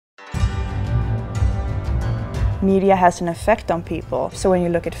media has an effect on people. So when you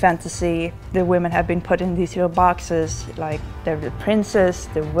look at fantasy, the women have been put in these little boxes, like they're the princess,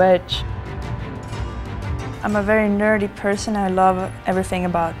 the witch. I'm a very nerdy person. I love everything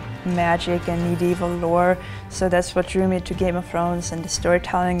about magic and medieval lore, so that's what drew me to Game of Thrones, and the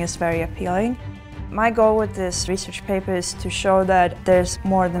storytelling is very appealing. My goal with this research paper is to show that there's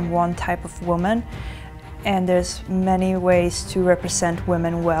more than one type of woman, and there's many ways to represent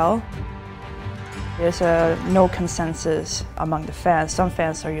women well. There's no consensus among the fans. Some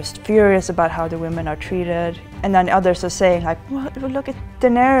fans are just furious about how the women are treated, and then others are saying like, well, look at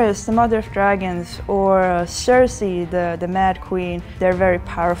Daenerys, the mother of dragons, or Cersei, the Mad Queen. They're very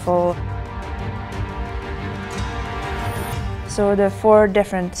powerful. So the 4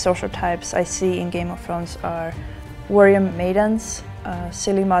 different social types I see in Game of Thrones are warrior maidens,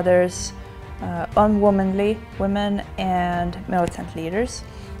 silly mothers, unwomanly women, and militant leaders.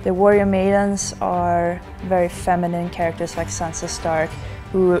 The warrior maidens are very feminine characters like Sansa Stark,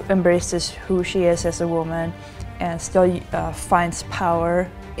 who embraces who she is as a woman and still finds power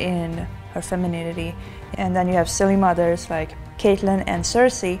in her femininity. And then you have silly mothers like Catelyn and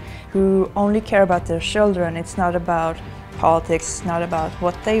Cersei, who only care about their children. It's not about politics, it's not about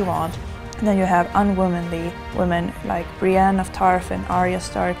what they want. And then you have unwomanly women like Brienne of Tarth and Arya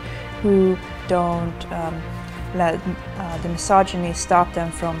Stark, who don't let the misogyny stop them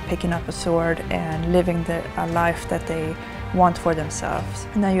from picking up a sword and living a life that they want for themselves.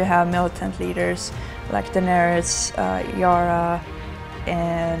 And then you have militant leaders like Daenerys, Yara,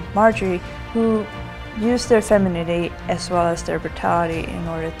 and Marjorie, who use their femininity as well as their brutality in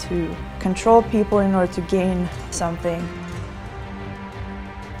order to control people, in order to gain something.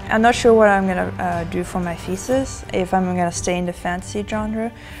 I'm not sure what I'm gonna do for my thesis, if I'm gonna stay in the fantasy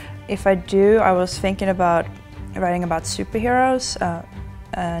genre. If I do, I was thinking about writing about superheroes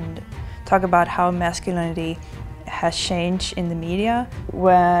and talk about how masculinity has changed in the media.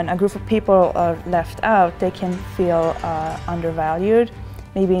 When a group of people are left out, they can feel undervalued,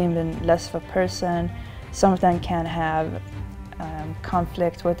 maybe even less of a person. Some of them can have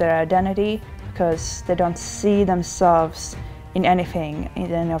conflict with their identity because they don't see themselves in anything,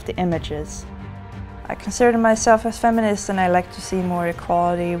 in any of the images. I consider myself as feminist, and I like to see more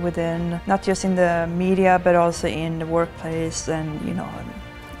equality within, not just in the media, but also in the workplace and,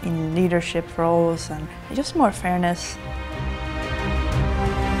 in leadership roles, and just more fairness.